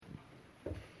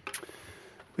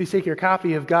Please take your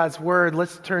copy of God's Word.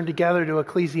 Let's turn together to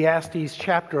Ecclesiastes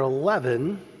chapter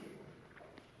 11.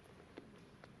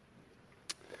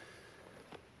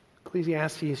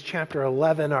 Ecclesiastes chapter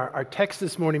 11. Our text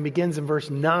this morning begins in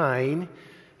verse 9,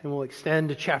 and we'll extend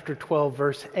to chapter 12,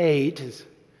 verse 8.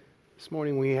 This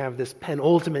morning we have this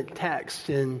penultimate text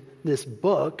in this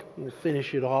book. We'll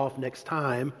finish it off next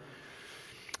time.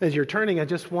 As you're turning, I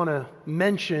just want to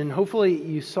mention, hopefully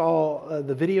you saw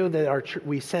the video that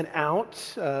we sent out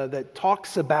that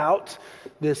talks about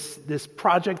this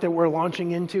project that we're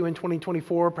launching into in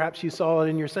 2024. Perhaps you saw it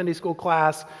in your Sunday school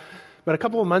class. But a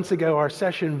couple of months ago, our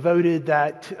session voted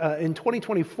that in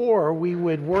 2024, we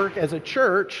would work as a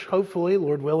church, hopefully,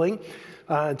 Lord willing,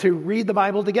 to read the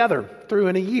Bible together through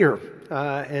in a year.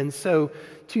 And so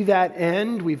to that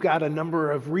end, we've got a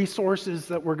number of resources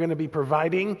that we're going to be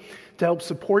providing to help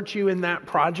support you in that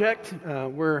project.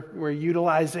 We're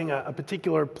utilizing a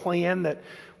particular plan that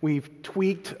we've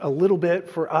tweaked a little bit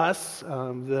for us,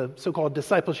 the so-called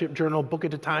Discipleship Journal Book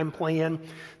at a Time plan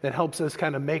that helps us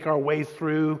kind of make our way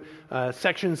through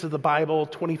sections of the Bible,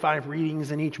 25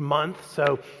 readings in each month.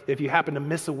 So if you happen to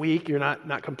miss a week, you're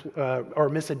or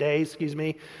miss a day,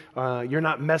 you're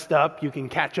not messed up. You can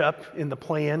catch up in the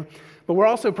plan. But we're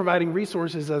also providing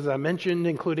resources, as I mentioned,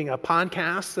 including a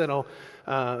podcast that'll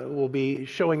will be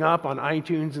showing up on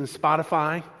iTunes and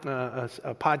Spotify,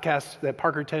 a podcast that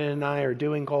Parker Tennant and I are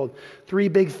doing called Three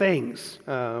Big Things,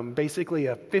 basically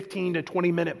a 15 to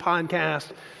 20 minute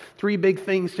podcast, three big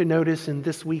things to notice in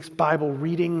this week's Bible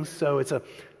readings. So it's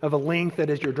of a length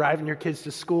that as you're driving your kids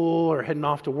to school or heading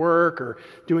off to work or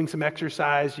doing some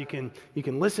exercise, you can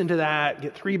listen to that,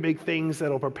 get three big things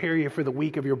that'll prepare you for the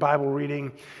week of your Bible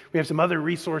reading. We have some other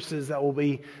resources that will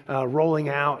be rolling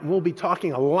out, and we'll be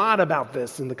talking a lot about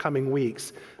this in the coming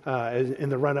weeks in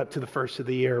the run-up to the first of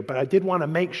the year. But I did want to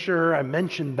make sure I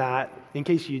mentioned that in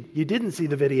case you didn't see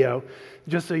the video,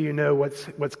 just so you know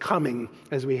what's coming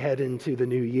as we head into the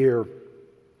new year.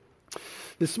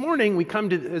 This morning, we come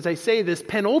to, as I say, this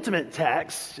penultimate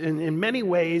text. In many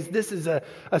ways, this is a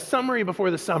summary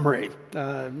before the summary.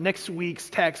 Next week's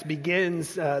text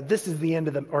begins, this is the end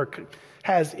of or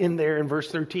has in there in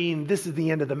verse 13, this is the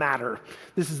end of the matter.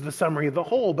 This is the summary of the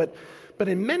whole. But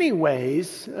in many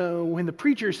ways, when the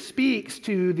preacher speaks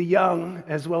to the young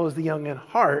as well as the young at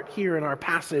heart here in our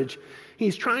passage,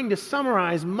 he's trying to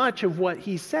summarize much of what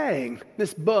he's saying.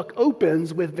 This book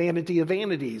opens with vanity of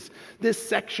vanities. This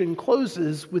section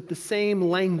closes with the same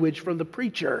language from the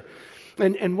preacher.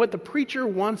 And what the preacher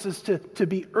wants us to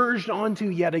be urged onto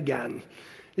yet again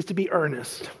is to be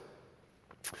earnest,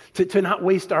 to not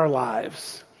waste our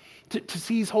lives, to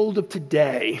seize hold of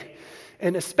today.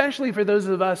 And especially for those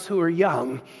of us who are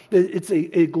young, it's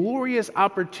a glorious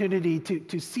opportunity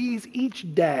to seize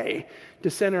each day to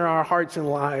center our hearts and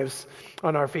lives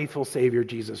on our faithful Savior,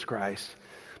 Jesus Christ.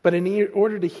 But in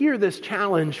order to hear this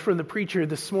challenge from the preacher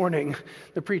this morning,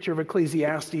 the preacher of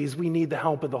Ecclesiastes, we need the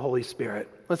help of the Holy Spirit.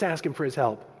 Let's ask him for his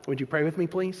help. Would you pray with me,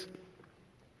 please?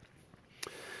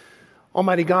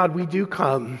 Almighty God, we do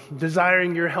come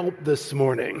desiring your help this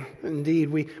morning. Indeed,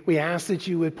 we ask that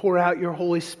you would pour out your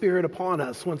Holy Spirit upon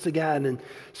us once again. And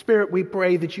Spirit, we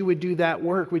pray that you would do that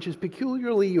work which is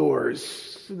peculiarly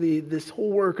yours, this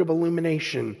whole work of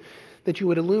illumination, that you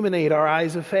would illuminate our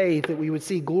eyes of faith, that we would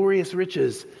see glorious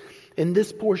riches in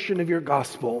this portion of your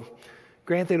gospel.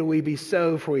 Grant that it will be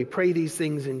so, for we pray these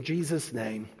things in Jesus'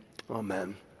 name.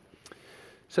 Amen.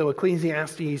 So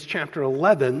Ecclesiastes chapter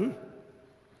 11,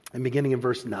 and beginning in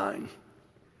verse 9.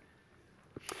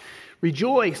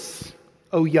 Rejoice,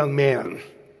 O young man,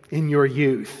 in your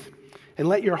youth, and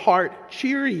let your heart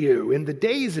cheer you in the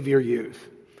days of your youth.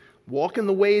 Walk in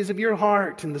the ways of your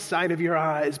heart in the sight of your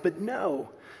eyes, but know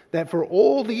that for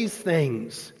all these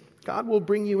things God will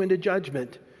bring you into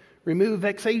judgment. Remove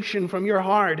vexation from your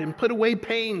heart and put away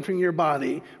pain from your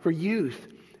body, for youth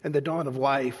and the dawn of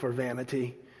life are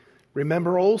vanity.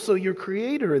 Remember also your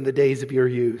Creator in the days of your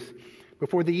youth,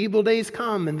 before the evil days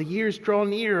come and the years draw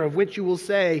near, of which you will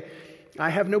say, I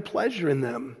have no pleasure in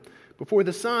them. Before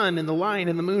the sun and the light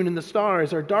and the moon and the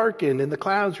stars are darkened and the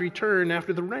clouds return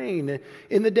after the rain,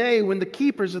 in the day when the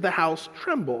keepers of the house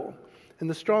tremble and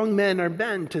the strong men are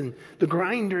bent and the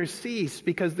grinders cease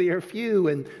because they are few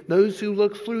and those who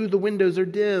look through the windows are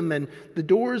dim and the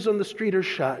doors on the street are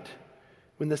shut,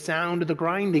 when the sound of the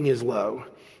grinding is low,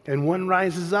 and one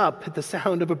rises up at the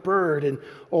sound of a bird, and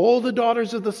all the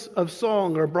daughters of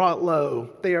song are brought low.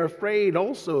 They are afraid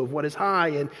also of what is high,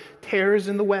 and tears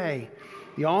in the way.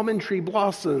 The almond tree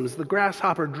blossoms, the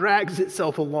grasshopper drags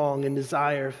itself along, and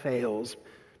desire fails,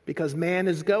 because man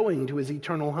is going to his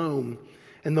eternal home,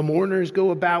 and the mourners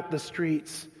go about the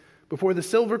streets. before the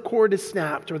silver cord is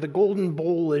snapped, or the golden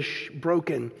bowl is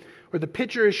broken, or the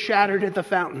pitcher is shattered at the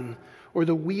fountain, or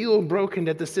the wheel broken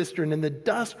at the cistern, and the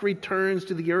dust returns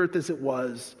to the earth as it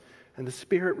was, and the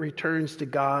spirit returns to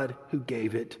God who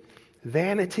gave it.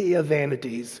 Vanity of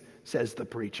vanities, says the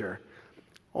preacher.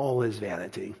 All is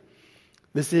vanity.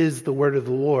 This is the word of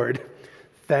the Lord.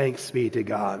 Thanks be to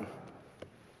God.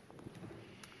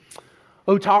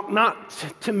 Oh, talk not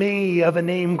to me of a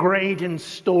name great in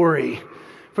story,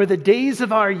 for the days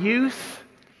of our youth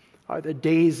are the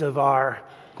days of our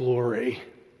glory.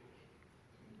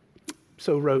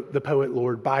 So wrote the poet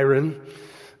Lord Byron.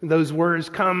 Those words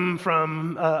come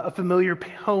from a familiar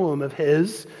poem of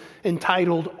his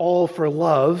entitled All for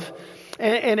Love.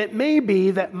 And it may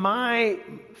be that my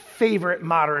favorite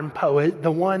modern poet,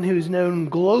 the one who's known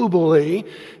globally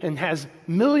and has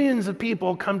millions of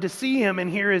people come to see him and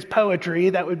hear his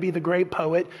poetry, that would be the great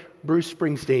poet Bruce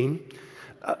Springsteen.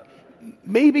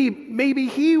 Maybe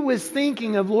he was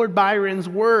thinking of Lord Byron's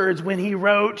words when he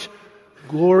wrote,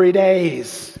 "Glory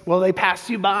days, well, they pass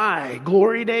you by.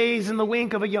 Glory days in the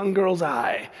wink of a young girl's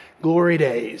eye. Glory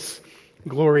days,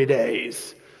 glory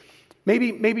days."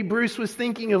 Maybe Bruce was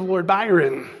thinking of Lord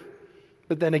Byron,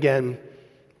 but then again,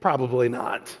 probably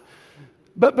not.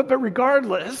 But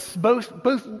regardless, both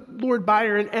Lord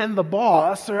Byron and the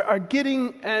boss are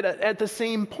getting at the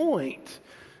same point.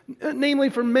 Namely,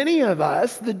 for many of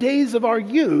us, the days of our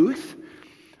youth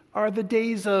are the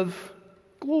days of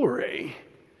glory.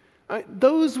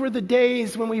 Those were the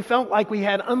days when we felt like we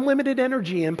had unlimited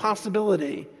energy and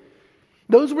possibility.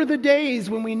 Those were the days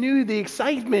when we knew the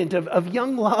excitement of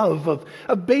young love,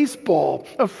 of baseball,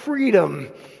 of freedom.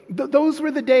 Those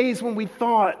were the days when we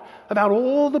thought about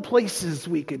all the places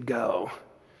we could go.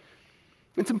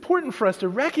 It's important for us to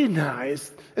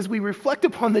recognize, as we reflect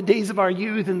upon the days of our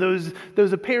youth and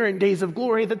those apparent days of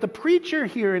glory, that the preacher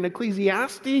here in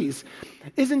Ecclesiastes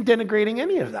isn't denigrating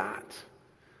any of that.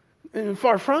 And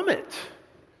far from it.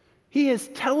 He is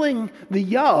telling the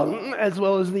young, as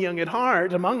well as the young at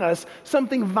heart among us,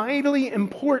 something vitally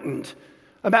important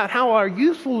about how our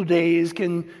youthful days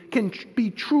can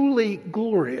be truly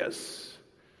glorious.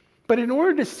 But in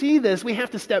order to see this, we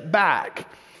have to step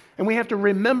back. And we have to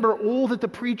remember all that the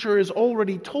preacher has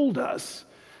already told us,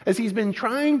 as he's been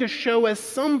trying to show us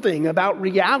something about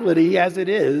reality as it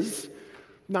is,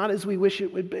 not as we wish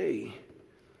it would be.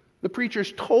 The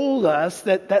preacher's told us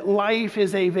that life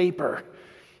is a vapor.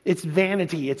 It's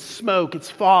vanity, it's smoke, it's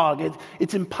fog.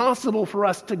 It's impossible for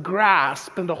us to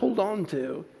grasp and to hold on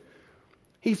to.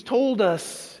 He's told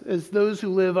us, as those who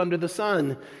live under the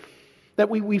sun, that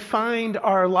we find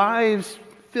our lives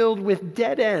filled with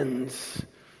dead ends.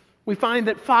 We find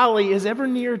that folly is ever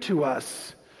near to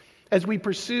us as we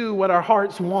pursue what our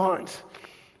hearts want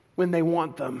when they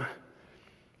want them.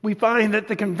 We find that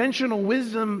the conventional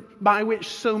wisdom by which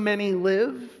so many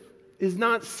live is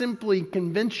not simply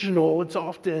conventional, it's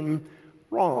often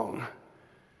wrong.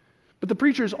 But the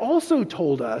preacher's also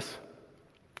told us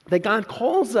that God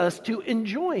calls us to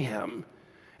enjoy Him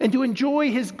and to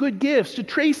enjoy His good gifts, to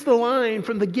trace the line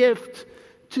from the gift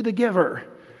to the giver,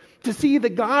 to see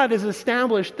that God has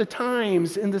established the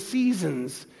times and the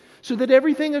seasons so that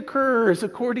everything occurs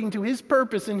according to His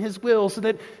purpose and His will, so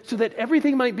that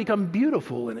everything might become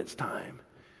beautiful in its time.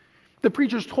 The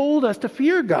preachers told us to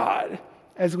fear God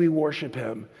as we worship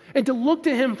Him and to look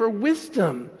to Him for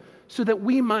wisdom so that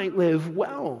we might live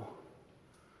well.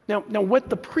 Now what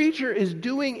the preacher is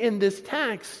doing in this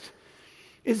text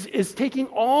is taking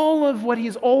all of what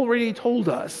he's already told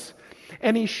us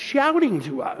and he's shouting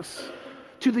to us,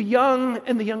 to the young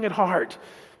and the young at heart.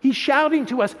 He's shouting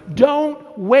to us,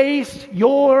 don't waste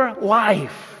your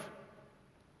life.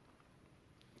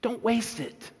 Don't waste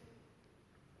it.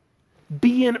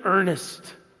 Be in earnest.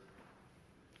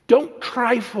 Don't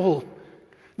trifle.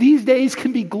 These days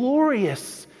can be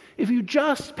glorious if you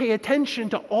just pay attention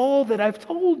to all that I've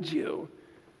told you.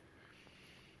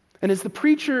 And as the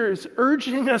preacher is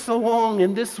urging us along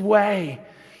in this way,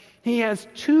 he has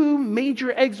two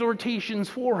major exhortations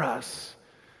for us,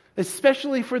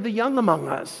 especially for the young among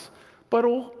us, but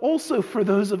also for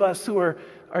those of us who are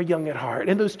young at heart.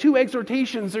 And those two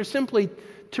exhortations are simply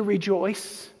to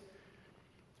rejoice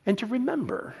and to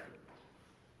remember.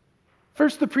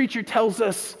 First, the preacher tells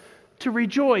us to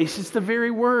rejoice. It's the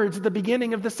very words at the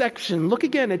beginning of the section. Look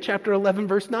again at chapter 11,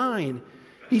 verse 9.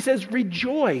 He says,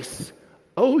 rejoice,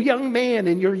 O young man,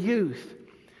 in your youth,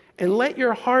 and let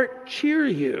your heart cheer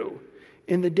you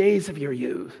in the days of your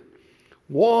youth.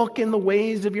 Walk in the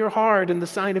ways of your heart and the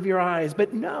sight of your eyes,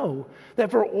 but know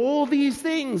that for all these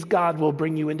things God will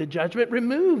bring you into judgment.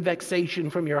 Remove vexation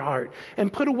from your heart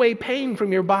and put away pain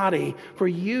from your body, for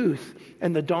youth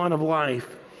and the dawn of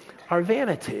life our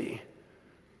vanity.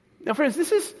 Now, friends,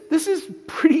 this is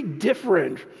pretty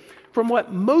different from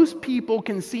what most people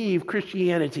conceive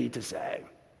Christianity to say.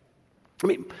 I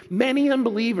mean, many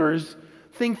unbelievers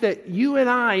think that you and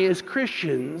I as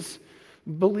Christians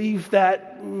believe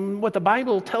that what the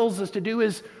Bible tells us to do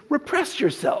is repress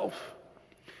yourself,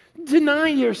 deny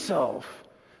yourself,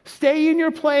 stay in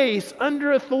your place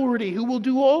under authority who will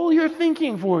do all your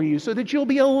thinking for you so that you'll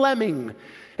be a lemming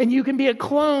and you can be a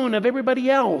clone of everybody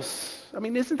else. I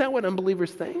mean, isn't that what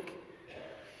unbelievers think?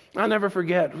 I'll never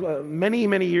forget, many,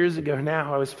 many years ago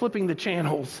now, I was flipping the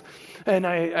channels and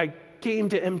I came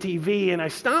to MTV and I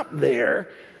stopped there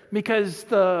because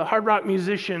the hard rock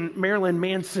musician Marilyn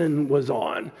Manson was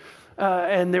on.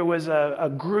 And there was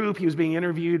a group, he was being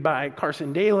interviewed by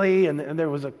Carson Daly, and there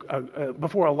was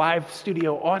before a live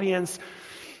studio audience.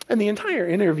 And the entire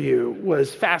interview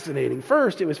was fascinating.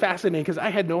 First, it was fascinating because I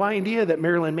had no idea that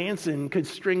Marilyn Manson could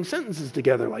string sentences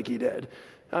together like he did.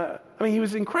 He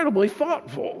was incredibly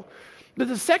thoughtful. But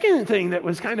the second thing that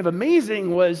was kind of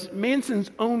amazing was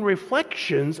Manson's own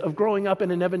reflections of growing up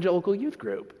in an evangelical youth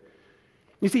group.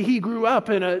 You see, he grew up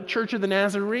in a Church of the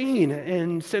Nazarene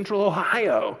in central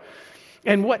Ohio.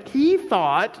 And what he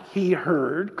thought he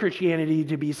heard Christianity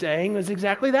to be saying was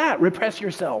exactly that. Repress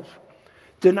yourself.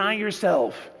 Deny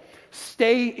yourself.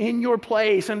 Stay in your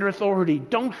place under authority.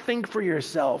 Don't think for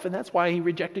yourself. And that's why he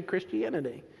rejected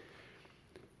Christianity.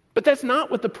 But that's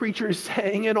not what the preacher is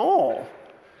saying at all.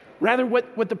 Rather,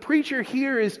 what the preacher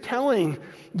here is telling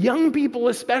young people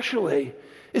especially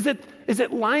is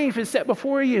that life is set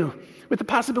before you with the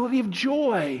possibility of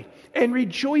joy and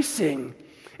rejoicing.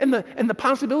 And the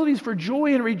possibilities for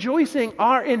joy and rejoicing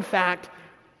are, in fact,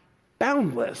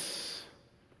 boundless.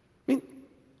 I mean,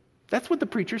 that's what the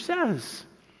preacher says.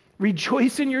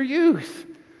 Rejoice in your youth.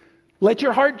 Let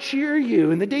your heart cheer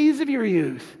you in the days of your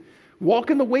youth.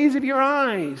 Walk in the ways of your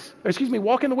eyes.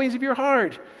 Walk in the ways of your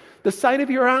heart. The sight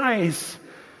of your eyes.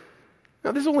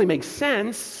 Now, this only makes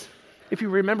sense if you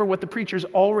remember what the preacher's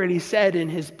already said in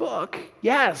his book.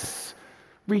 Yes,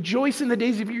 rejoice in the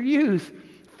days of your youth.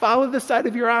 Follow the sight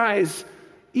of your eyes,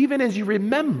 even as you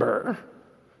remember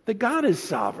that God is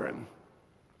sovereign.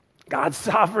 God's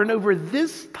sovereign over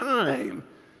this time,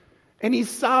 and he's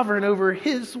sovereign over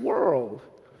his world.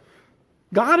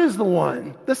 God is the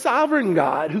one, the sovereign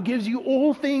God, who gives you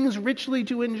all things richly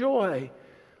to enjoy.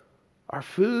 Our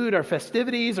food, our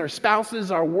festivities, our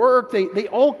spouses, our work, they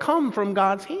all come from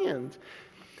God's hand.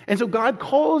 And so God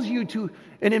calls you to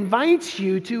and invites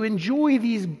you to enjoy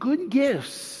these good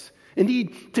gifts.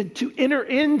 Indeed, to enter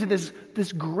into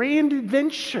this grand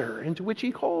adventure into which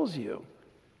he calls you.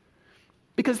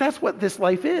 Because that's what this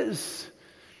life is.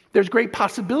 There's great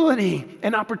possibility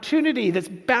and opportunity that's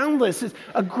boundless. It's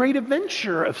a great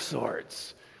adventure of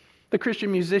sorts. The Christian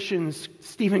musician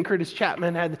Stephen Curtis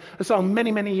Chapman had a song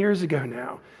many, many years ago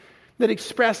now that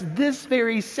expressed this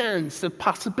very sense of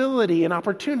possibility and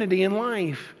opportunity in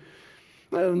life.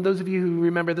 Those of you who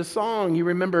remember the song, you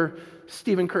remember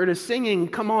Stephen Curtis singing,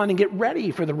 "Come on and get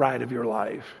ready for the ride of your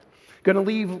life. Going to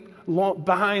leave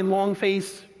behind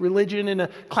long-faced religion and a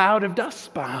cloud of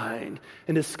dust behind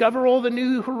and discover all the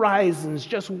new horizons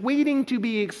just waiting to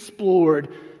be explored.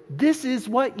 This is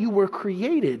what you were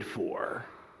created for.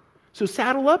 So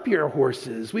saddle up your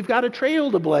horses. We've got a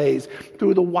trail to blaze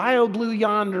through the wild blue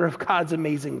yonder of God's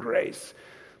amazing grace.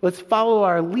 Let's follow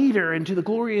our leader into the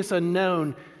glorious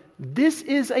unknown. This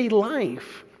is a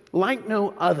life like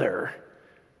no other.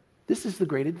 This is the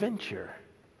great adventure."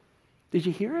 Did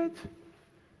you hear it?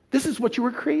 This is what you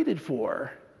were created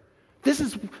for. This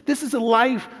is a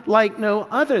life like no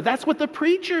other. That's what the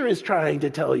preacher is trying to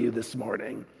tell you this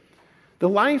morning. The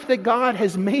life that God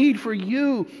has made for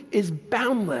you is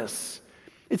boundless.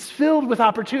 It's filled with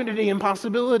opportunity and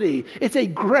possibility. It's a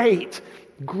great,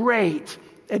 great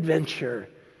adventure.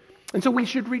 And so we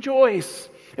should rejoice.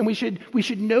 And we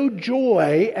should know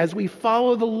joy as we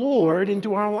follow the Lord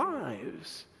into our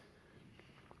lives.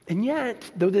 And yet,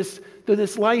 though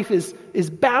this life is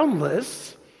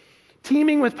boundless,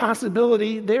 teeming with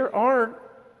possibility, there are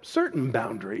certain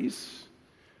boundaries.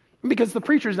 Because the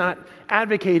preacher's not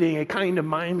advocating a kind of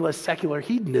mindless secular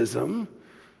hedonism.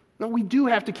 No, we do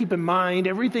have to keep in mind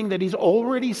everything that he's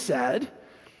already said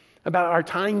about our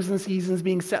times and seasons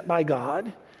being set by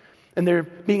God, and there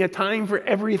being a time for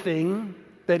everything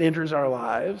that enters our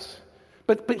lives.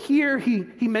 But here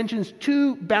he mentions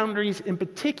two boundaries in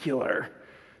particular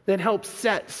that help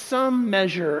set some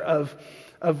measure of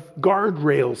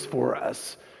guardrails for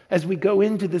us as we go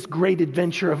into this great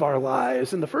adventure of our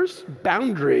lives. And the first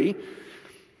boundary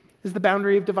is the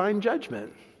boundary of divine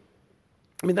judgment.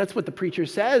 I mean, that's what the preacher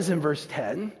says in verse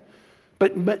 10.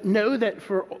 But know that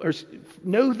for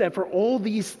all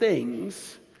these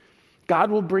things,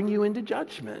 God will bring you into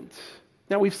judgment.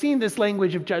 Now, we've seen this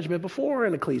language of judgment before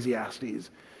in Ecclesiastes.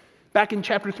 Back in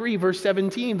chapter 3, verse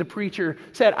 17, the preacher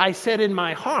said, I said in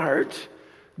my heart,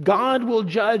 God will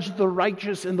judge the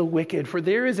righteous and the wicked, for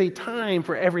there is a time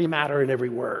for every matter and every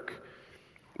work.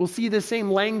 We'll see the same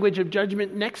language of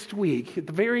judgment next week, at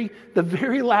the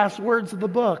very last words of the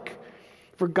book.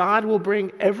 For God will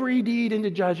bring every deed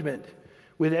into judgment,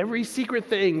 with every secret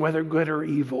thing, whether good or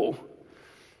evil.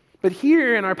 But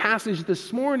here in our passage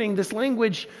this morning, this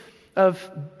language of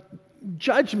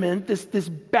judgment, this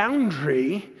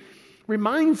boundary,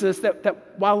 reminds us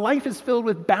that while life is filled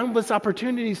with boundless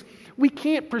opportunities, we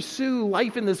can't pursue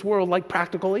life in this world like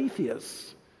practical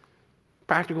atheists.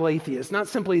 Practical atheists, not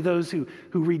simply those who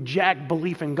reject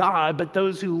belief in God, but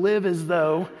those who live as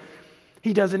though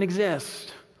he doesn't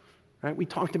exist. Right? We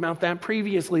talked about that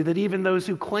previously, that even those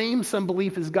who claim some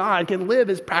belief as God can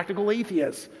live as practical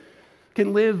atheists,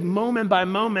 can live moment by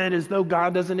moment as though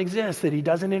God doesn't exist, that he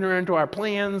doesn't enter into our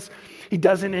plans, he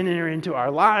doesn't enter into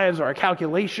our lives, our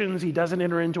calculations, he doesn't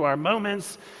enter into our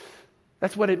moments.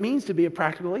 That's what it means to be a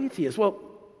practical atheist. Well,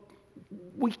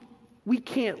 we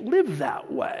can't live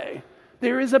that way.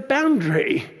 There is a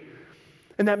boundary,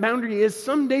 and that boundary is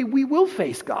someday we will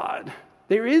face God.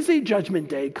 There is a judgment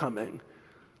day coming.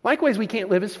 Likewise, we can't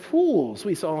live as fools.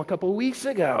 We saw a couple of weeks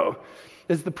ago,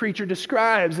 as the preacher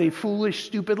describes, a foolish,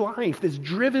 stupid life that's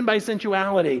driven by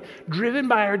sensuality, driven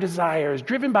by our desires,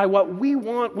 driven by what we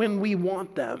want when we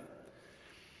want them.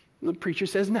 The preacher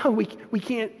says, no, we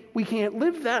can't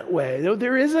live that way. No,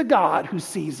 there is a God who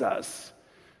sees us.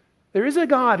 There is a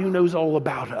God who knows all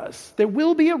about us. There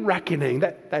will be a reckoning.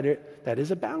 That is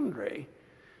a boundary.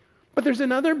 But there's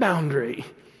another boundary,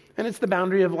 and it's the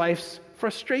boundary of life's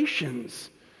frustrations.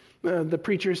 The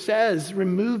preacher says,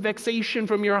 remove vexation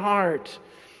from your heart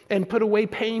and put away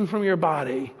pain from your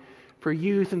body. For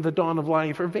youth and the dawn of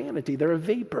life are vanity. They're a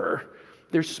vapor.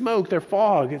 They're smoke. They're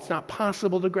fog. It's not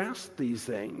possible to grasp these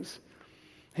things.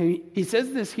 He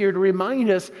says this here to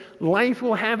remind us life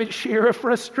will have its share of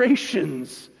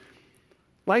frustrations.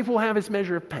 Life will have its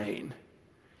measure of pain.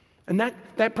 And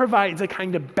that provides a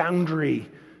kind of boundary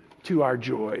to our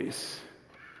joys.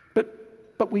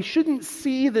 But we shouldn't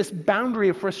see this boundary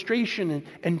of frustration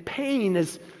and pain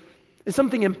as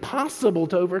something impossible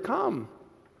to overcome.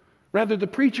 Rather, the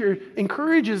preacher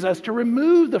encourages us to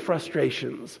remove the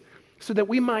frustrations so that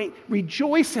we might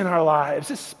rejoice in our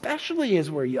lives, especially as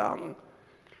we're young.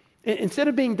 Instead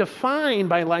of being defined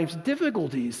by life's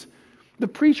difficulties, the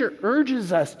preacher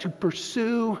urges us to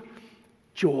pursue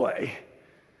joy.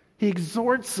 He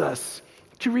exhorts us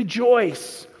to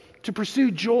rejoice, to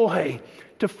pursue joy,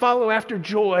 to follow after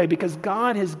joy, because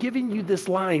God has given you this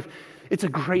life. It's a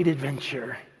great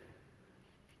adventure.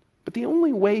 But the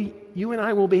only way you and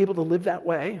I will be able to live that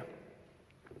way,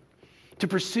 to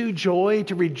pursue joy,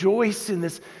 to rejoice in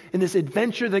this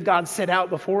adventure that God set out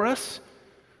before us,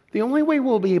 the only way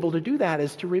we'll be able to do that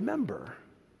is to remember.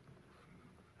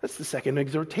 That's the second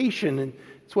exhortation, and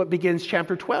it's what begins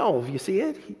chapter 12. You see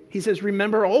it? He says,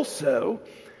 remember also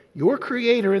your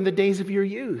Creator in the days of your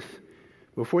youth,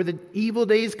 before the evil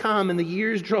days come and the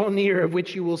years draw near, of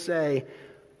which you will say,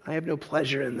 I have no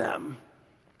pleasure in them.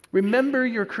 Remember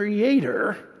your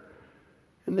Creator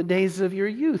in the days of your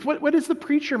youth. What does the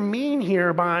preacher mean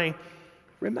here by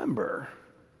remember?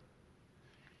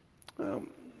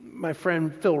 My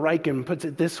friend Phil Ryken puts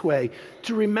it this way: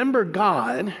 to remember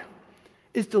God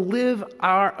is to live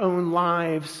our own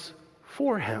lives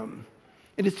for Him.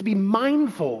 It is to be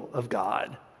mindful of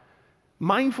God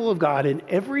in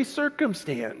every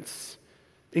circumstance,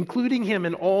 including Him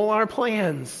in all our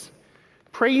plans,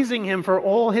 praising Him for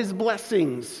all His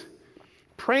blessings,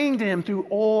 praying to Him through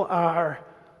all our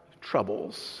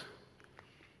troubles.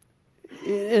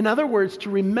 In other words, to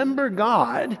remember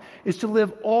God is to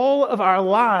live all of our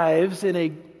lives in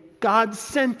a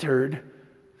God-centered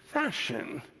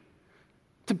fashion.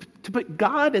 To put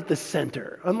God at the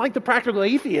center. Unlike the practical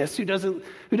atheist who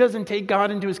doesn't take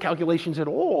God into his calculations at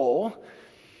all,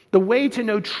 the way to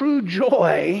know true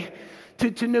joy,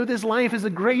 to know this life is a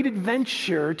great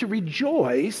adventure, to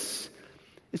rejoice,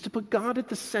 is to put God at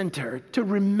the center, to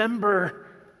remember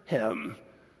Him.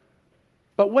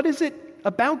 But what is it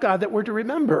about God that we're to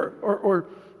remember? Or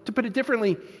to put it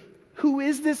differently, who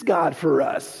is this God for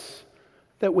us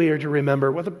that we are to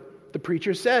remember? Well, the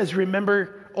preacher says,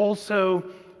 remember also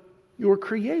your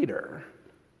Creator.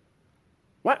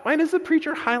 Why does the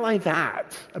preacher highlight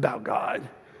that about God?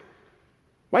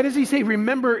 Why does he say,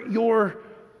 remember your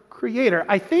creator.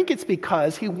 I think it's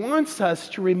because he wants us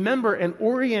to remember and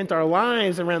orient our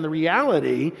lives around the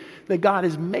reality that God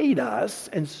has made us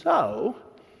and so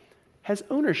has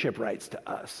ownership rights to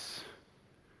us.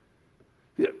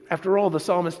 After all, the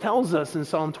psalmist tells us in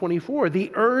Psalm 24,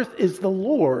 the earth is the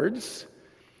Lord's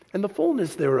and the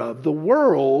fullness thereof, the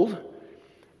world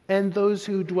and those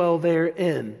who dwell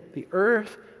therein. The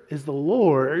earth is the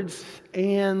Lord's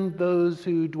and those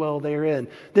who dwell therein.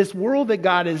 This world that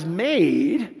God has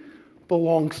made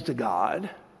belongs to God,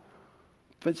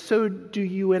 but so do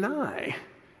you and I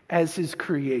as his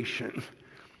creation.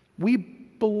 We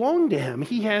belong to him.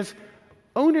 He has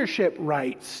ownership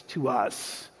rights to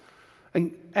us.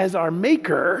 And as our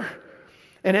maker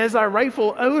and as our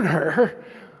rightful owner,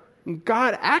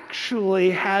 God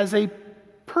actually has a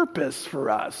purpose for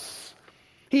us.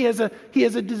 He has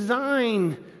a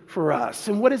design for us.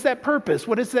 And what is that purpose?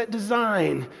 What is that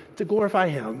design? To glorify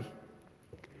him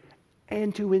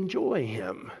and to enjoy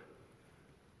him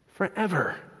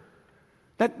forever.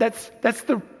 That's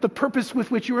the purpose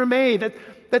with which you were made.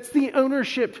 That's the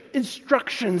ownership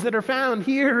instructions that are found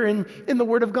here in the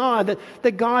Word of God,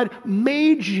 that God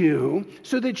made you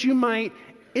so that you might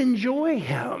enjoy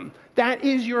him. That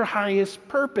is your highest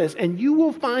purpose, and you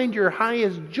will find your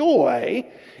highest joy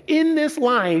in this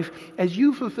life as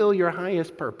you fulfill your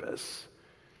highest purpose,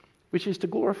 which is to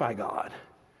glorify God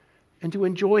and to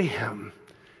enjoy him,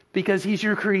 because he's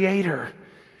your creator.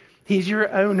 He's your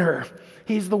owner.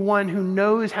 He's the one who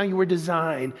knows how you were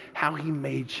designed, how he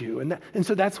made you. And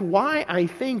so that's why I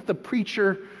think the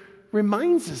preacher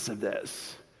reminds us of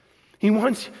this. He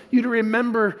wants you to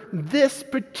remember this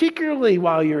particularly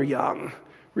while you're young.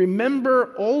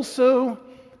 Remember also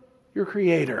your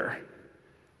Creator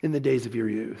in the days of your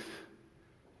youth.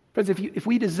 Friends, if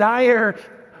we desire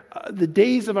the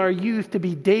days of our youth to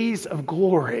be days of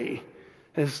glory,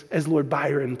 as Lord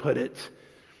Byron put it,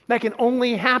 that can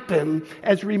only happen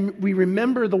as we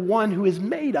remember the one who has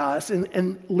made us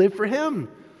and live for him,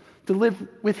 to live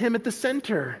with him at the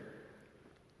center.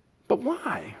 But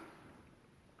why?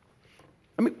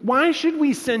 I mean, why should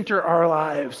we center our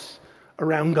lives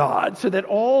around God so that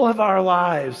all of our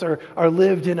lives are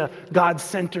lived in a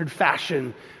God-centered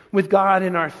fashion, with God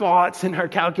in our thoughts and our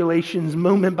calculations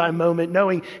moment by moment,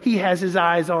 knowing he has his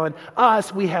eyes on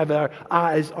us, we have our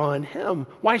eyes on him?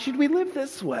 Why should we live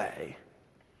this way?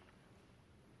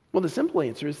 Well, the simple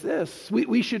answer is this.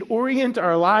 We should orient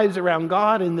our lives around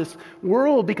God in this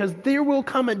world because there will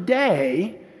come a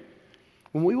day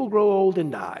when we will grow old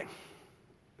and die.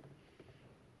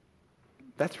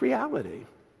 That's reality.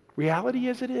 Reality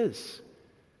as it is.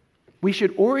 We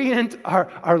should orient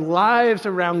our lives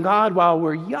around God while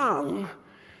we're young,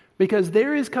 because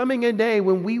there is coming a day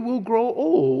when we will grow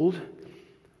old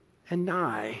and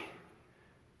die.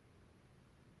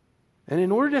 And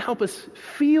in order to help us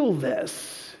feel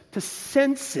this, to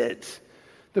sense it,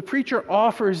 the preacher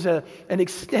offers an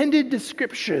extended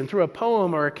description through a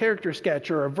poem or a character sketch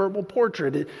or a verbal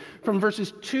portrait. From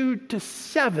verses 2 to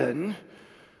 7,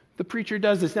 the preacher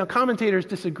does this. Now, commentators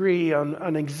disagree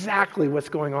on exactly what's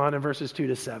going on in verses 2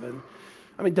 to 7.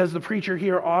 I mean, does the preacher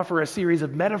here offer a series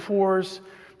of metaphors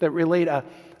that relate a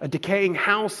decaying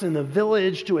house in the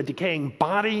village to a decaying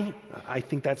body? I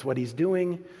think that's what he's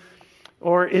doing.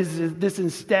 Or is this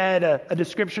instead a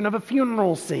description of a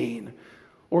funeral scene?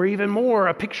 Or even more,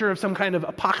 a picture of some kind of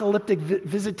apocalyptic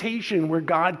visitation where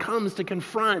God comes to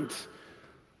confront?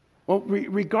 Well,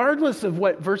 regardless of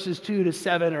what verses 2 to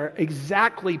 7 are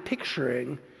exactly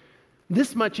picturing,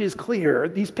 this much is clear.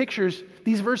 These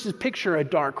verses picture a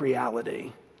dark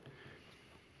reality.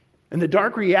 And the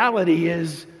dark reality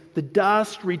is the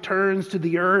dust returns to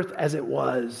the earth as it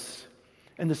was,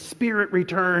 and the spirit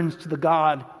returns to the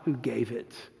God who gave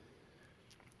it.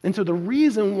 And so the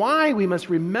reason why we must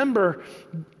remember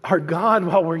our God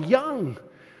while we're young,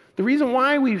 the reason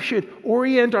why we should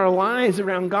orient our lives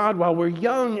around God while we're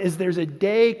young, is there's a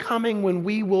day coming when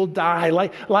we will die.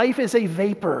 Life is a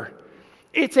vapor.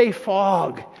 It's a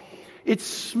fog. It's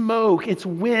smoke. It's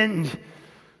wind.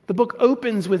 The book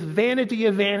opens with vanity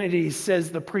of vanities,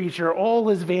 says the preacher. All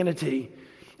is vanity.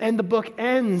 And the book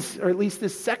ends, or at least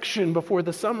this section before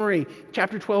the summary,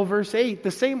 chapter 12, verse 8,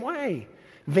 the same way.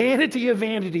 Vanity of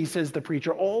vanities, says the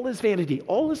preacher. All is vanity.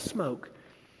 All is smoke.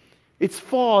 It's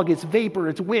fog, it's vapor,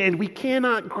 it's wind. We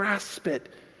cannot grasp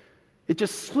it. It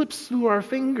just slips through our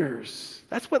fingers.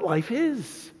 That's what life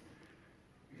is.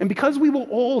 And because we will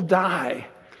all die,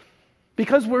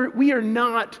 because we are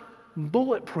not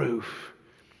bulletproof,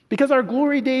 because our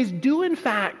glory days do in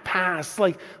fact pass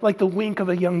like the wink of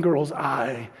a young girl's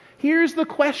eye, here's the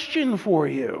question for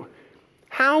you.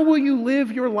 How will you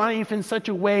live your life in such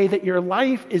a way that your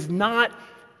life is not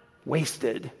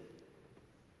wasted,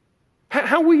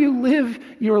 How will you live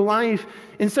your life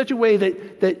in such a way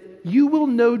that you will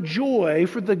know joy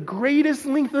for the greatest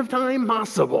length of time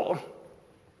possible?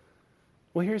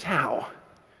 Well, here's how.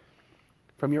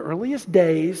 From your earliest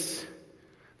days,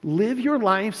 live your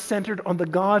life centered on the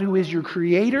God who is your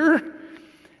creator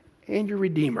and your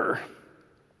redeemer.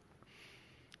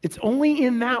 It's only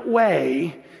in that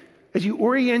way, as you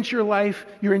orient your life,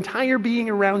 your entire being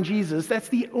around Jesus, that's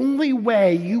the only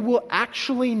way you will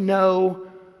actually know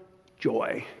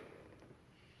joy.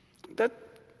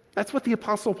 That's what the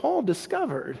Apostle Paul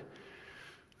discovered.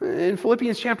 In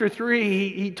Philippians chapter 3,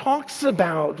 he talks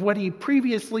about what he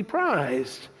previously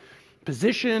prized: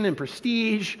 position and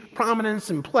prestige, prominence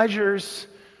and pleasures.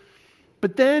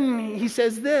 But then he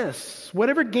says this: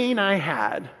 whatever gain I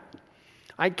had,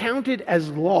 I counted as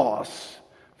loss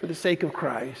for the sake of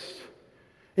Christ.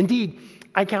 Indeed,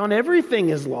 I count everything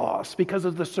as loss because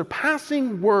of the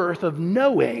surpassing worth of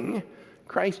knowing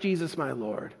Christ Jesus my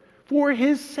Lord. For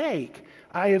his sake,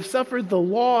 I have suffered the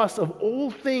loss of all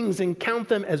things and count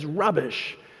them as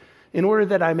rubbish, in order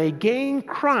that I may gain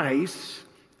Christ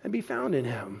and be found in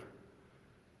him.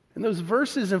 In those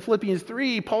verses in Philippians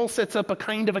 3, Paul sets up a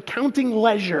kind of accounting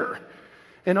ledger.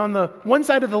 And on the one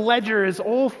side of the ledger is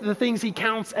all the things he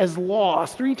counts as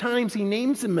loss. 3 times he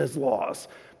names them as loss: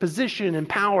 position and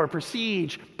power,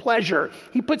 prestige, pleasure.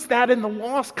 He puts that in the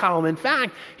loss column. In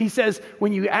fact, he says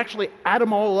when you actually add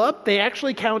them all up, they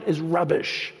actually count as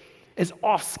rubbish, as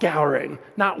offscouring,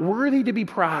 not worthy to be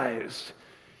prized.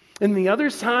 And the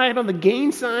other side, on the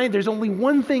gain side, there's only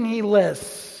one thing he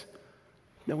lists: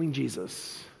 knowing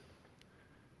Jesus.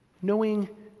 Knowing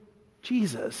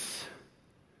Jesus.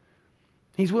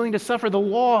 He's willing to suffer the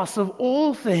loss of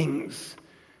all things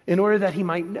in order that he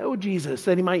might know Jesus,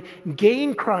 that he might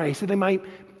gain Christ, that he might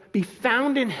be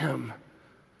found in him.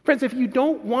 Friends, if you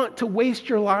don't want to waste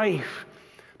your life,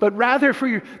 but rather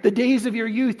for the days of your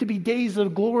youth to be days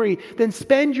of glory, then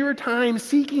spend your time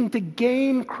seeking to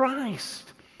gain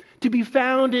Christ, to be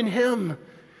found in him.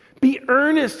 Be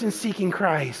earnest in seeking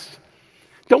Christ.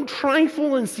 Don't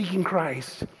trifle in seeking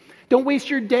Christ. Don't waste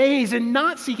your days in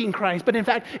not seeking Christ, but in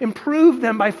fact, improve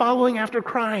them by following after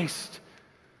Christ.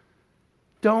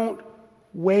 Don't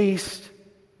waste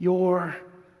your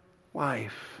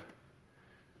life.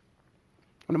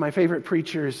 One of my favorite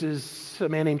preachers is a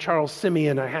man named Charles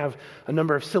Simeon. I have a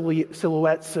number of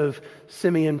silhouettes of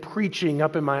Simeon preaching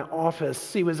up in my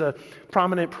office. He was a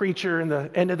prominent preacher in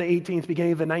the end of the 18th,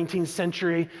 beginning of the 19th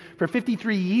century. For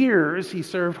 53 years, he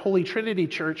served Holy Trinity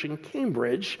Church in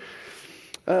Cambridge,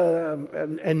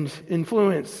 and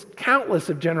influenced countless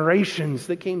of generations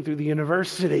that came through the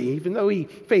university. Even though he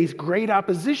faced great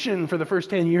opposition for the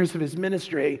first 10 years of his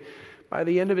ministry, by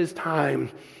the end of his time,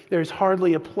 there's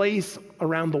hardly a place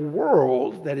around the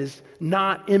world that is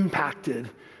not impacted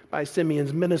by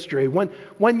Simeon's ministry.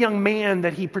 One young man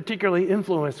that he particularly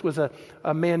influenced was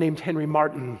a man named Henry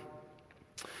Martin.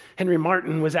 Henry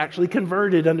Martin was actually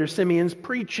converted under Simeon's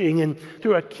preaching, and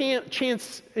through a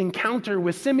chance encounter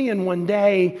with Simeon one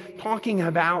day, talking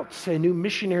about a new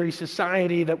missionary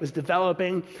society that was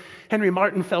developing, Henry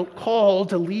Martin felt called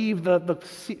to leave the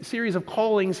series of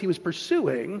callings he was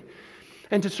pursuing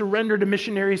and to surrender to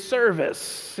missionary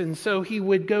service. And so he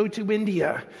would go to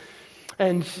India,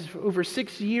 and over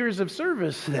 6 years of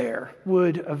service there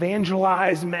would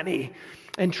evangelize many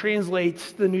and translate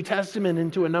the New Testament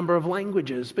into a number of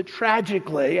languages. But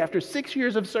tragically, after 6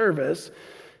 years of service,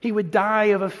 he would die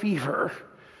of a fever.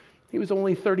 He was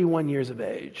only 31 years of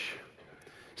age.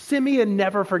 Simeon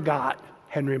never forgot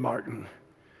Henry Martin.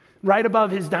 Right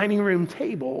above his dining room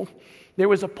table, there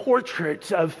was a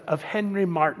portrait of Henry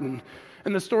Martin.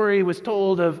 And the story was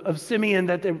told of Simeon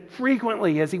that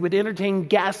frequently, as he would entertain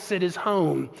guests at his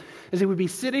home, as he would be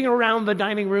sitting around the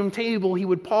dining room table, he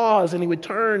would pause and he would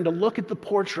turn to look at the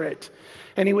portrait.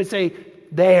 And he would say,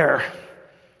 "There,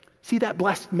 see that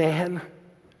blessed man?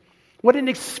 What an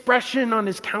expression on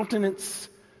his countenance.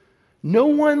 No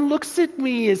one looks at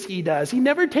me as he does. He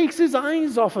never takes his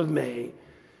eyes off of me.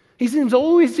 He seems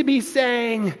always to be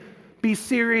saying, 'Be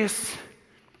serious.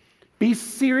 Be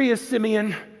serious,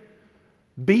 Simeon.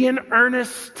 Be in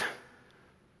earnest.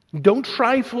 Don't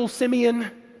trifle,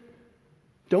 Simeon.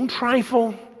 Don't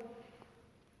trifle.'"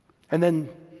 And then,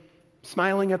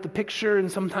 smiling at the picture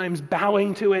and sometimes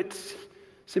bowing to it,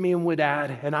 Simeon would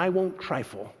add, "And I won't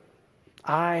trifle.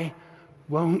 I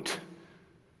won't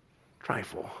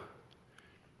trifle."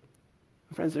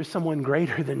 Friends, there's someone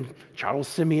greater than Charles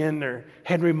Simeon or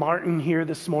Henry Martin here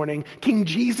this morning. King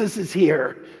Jesus is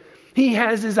here. He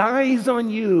has his eyes on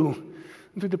you.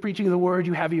 Through the preaching of the word,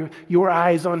 you have your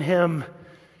eyes on him.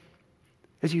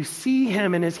 As you see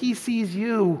him and as he sees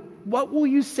you, what will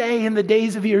you say in the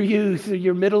days of your youth or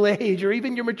your middle age or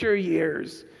even your mature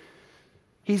years?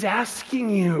 He's asking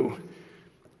you,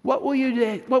 what will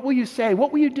you say?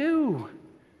 What will you do?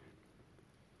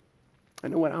 I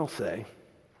know what I'll say.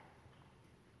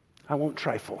 I won't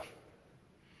trifle.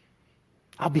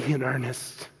 I'll be in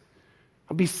earnest.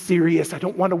 I'll be serious. I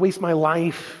don't want to waste my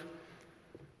life.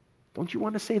 Don't you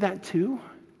want to say that too?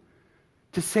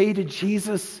 To say to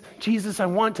Jesus, Jesus, I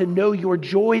want to know your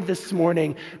joy this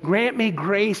morning. Grant me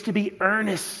grace to be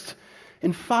earnest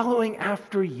in following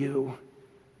after you.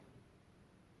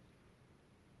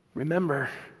 Remember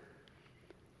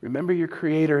your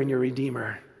Creator and your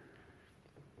Redeemer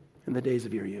in the days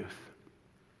of your youth.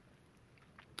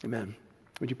 Amen.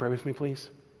 Would you pray with me, please?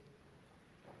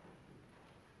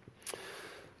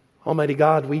 Almighty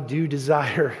God, we do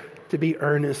desire to be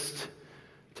earnest,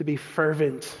 to be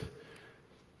fervent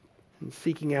in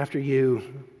seeking after you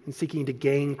and seeking to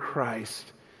gain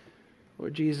Christ.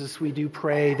 Lord Jesus, we do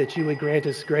pray that you would grant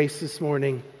us grace this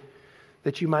morning,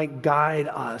 that you might guide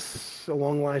us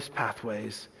along life's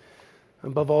pathways.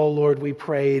 Above all, Lord, we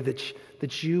pray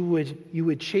that you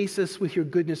would chase us with your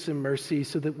goodness and mercy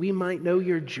so that we might know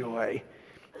your joy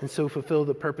and so fulfill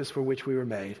the purpose for which we were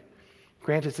made.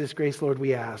 Grant us this grace, Lord,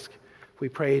 we ask. We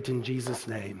pray it in Jesus'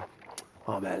 name.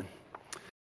 Amen.